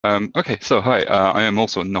Okay, so hi. I am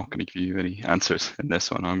also not going to give you any answers in this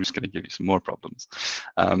one. I'm just going to give you some more problems.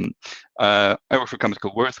 Um, I work for a company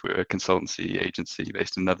called Worth. We're a consultancy agency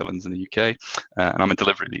based in the Netherlands and the UK, and I'm a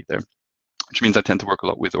delivery lead there, which means I tend to work a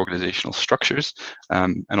lot with organizational structures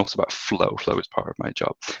and also about flow. Flow is part of my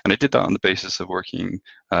job. And I did that on the basis of working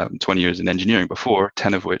 20 years in engineering before,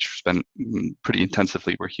 10 of which spent pretty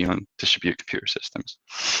intensively working on distributed computer systems.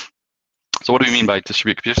 So what do we mean by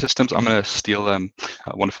distributed computer systems? I'm going to steal a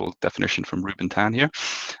wonderful definition from Ruben Tan here.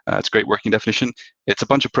 It's a great working definition. It's a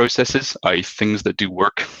bunch of processes, i.e. things that do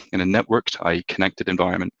work in a networked, i.e. connected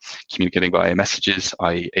environment, communicating via messages,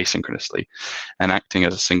 i.e. asynchronously, and acting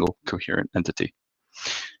as a single coherent entity.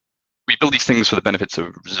 We build these things for the benefits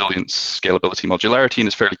of resilience, scalability, modularity, and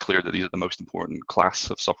it's fairly clear that these are the most important class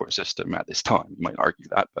of software system at this time. You might argue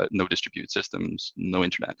that, but no distributed systems, no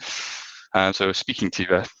internet. So speaking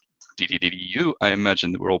to DDD, I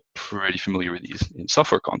imagine that we're all pretty familiar with these in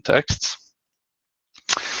software contexts.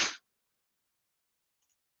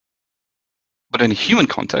 But in a human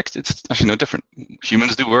context, it's actually no different.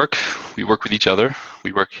 Humans do work. We work with each other.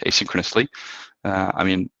 We work asynchronously. I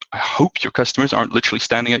mean, I hope your customers aren't literally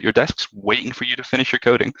standing at your desks waiting for you to finish your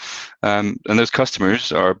coding. And those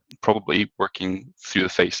customers are probably working through the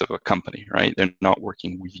face of a company, right? They're not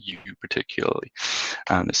working with you particularly.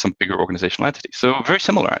 It's some bigger organizational entity. So very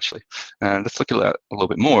similar, actually. Let's look at that a little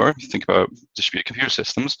bit more. If you think about distributed computer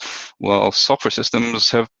systems, well, software systems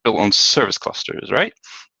have built on service clusters, right?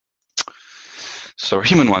 So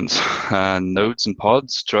human ones, nodes and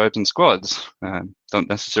pods, tribes and squads. Don't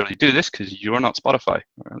necessarily do this because you're not Spotify,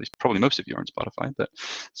 or at least probably most of you aren't Spotify, but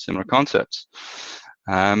similar concepts.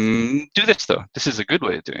 Do this though. This is a good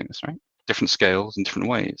way of doing this, right? Different scales and different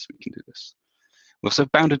ways we can do this. We also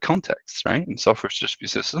have bounded contexts, right? In software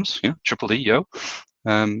distributed systems, triple D, yo.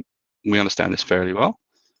 We understand this fairly well.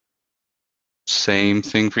 Same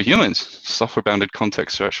thing for humans. Software bounded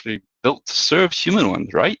contexts are actually built to serve human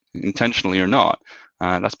ones, right? Intentionally or not.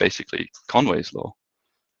 That's basically Conway's law.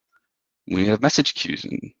 We have message queues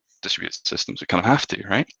in distributed systems. We kind of have to,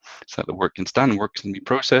 right? So that the work can stand, work can be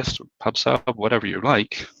processed, or pub sub, whatever you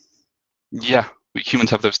like. Yeah, we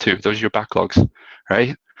humans have those too. Those are your backlogs,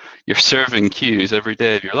 right? You're serving queues every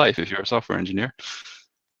day of your life if you're a software engineer,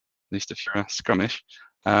 at least if you're a scrummish.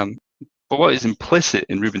 But what is implicit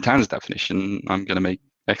in Ruben Tan's definition, I'm going to make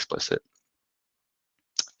explicit.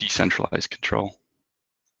 Decentralized control.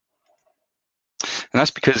 And that's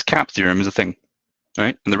because CAP theorem is a thing,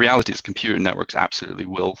 right? And the reality is computer networks absolutely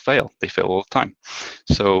will fail. They fail all the time.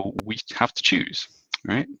 So we have to choose,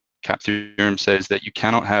 right? CAP theorem says that you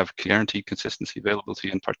cannot have guaranteed consistency,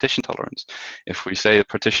 availability, and partition tolerance. If we say that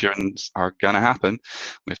partitions are going to happen,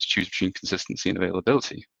 we have to choose between consistency and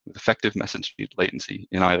availability with effective message latency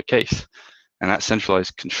in either case. And that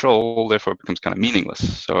centralized control, therefore, becomes kind of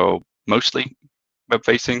meaningless. So mostly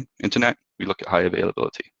web-facing internet, we look at high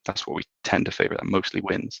availability. That's what we tend to favor. That mostly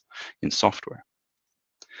wins in software.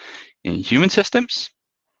 In human systems,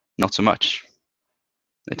 not so much.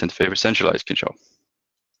 They tend to favor centralized control.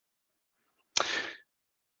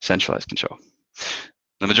 Centralized control.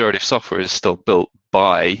 The majority of software is still built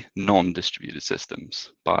by non-distributed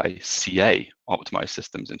systems, by CA optimized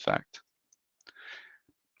systems, in fact.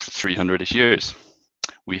 300-ish years.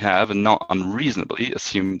 We have, and not unreasonably,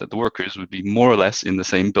 assumed that the workers would be more or less in the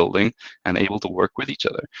same building and able to work with each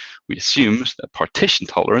other. We assumed that partition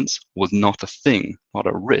tolerance was not a thing, not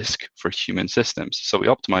a risk for human systems. So we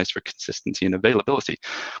optimized for consistency and availability,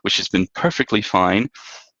 which has been perfectly fine,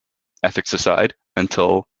 ethics aside,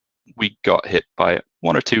 until we got hit by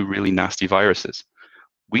one or two really nasty viruses.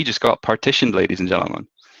 We just got partitioned, ladies and gentlemen.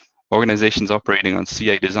 Organizations operating on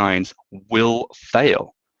CA designs will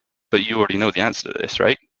fail. But you already know the answer to this,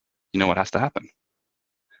 right? You know what has to happen.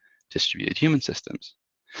 Distributed human systems.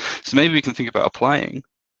 So maybe we can think about applying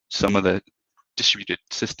some of the distributed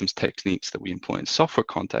systems techniques that we employ in software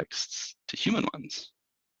contexts to human ones.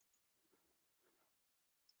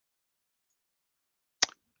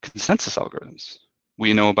 Consensus algorithms.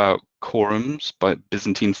 We know about quorums, but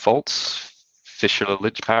Byzantine faults,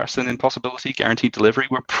 Fisher-Lidge Patterson impossibility, guaranteed delivery.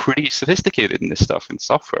 We're pretty sophisticated in this stuff in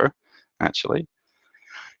software, actually.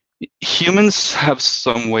 Humans have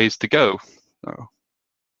some ways to go, though.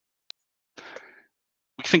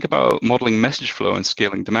 We think about modeling message flow and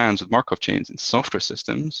scaling demands with Markov chains in software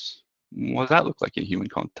systems. What does that look like in human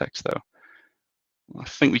context, though? Well, I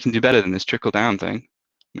think we can do better than this trickle-down thing.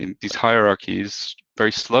 I mean, these hierarchies,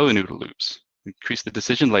 very slow in OODA loops, increase the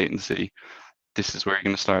decision latency. This is where you're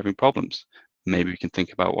going to start having problems. Maybe we can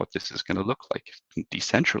think about what this is going to look like.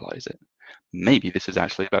 Decentralize it. Maybe this is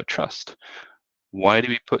actually about trust. Why do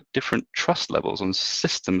we put different trust levels on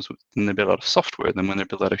systems when they're built out of software than when they're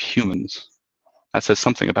built out of humans? That says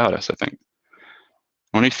something about us, I think.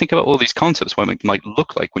 When you think about all these concepts, what it might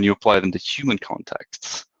look like when you apply them to human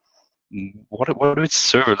contexts, what would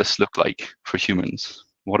serverless look like for humans?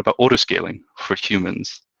 What about autoscaling for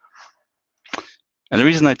humans? And the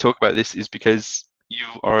reason I talk about this is because you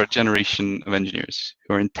are a generation of engineers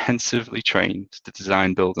who are intensively trained to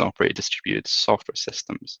design, build, and operate distributed software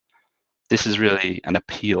systems. This is really an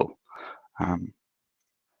appeal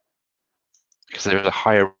because there's a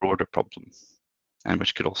higher order problem, and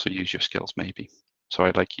which could also use your skills maybe. So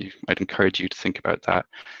I'd encourage you to think about that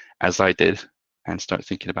as I did, and start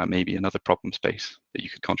thinking about maybe another problem space that you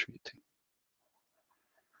could contribute to.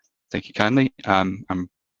 Thank you kindly. I'm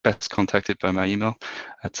best contacted by my email.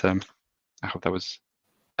 I hope that was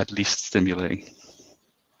at least stimulating.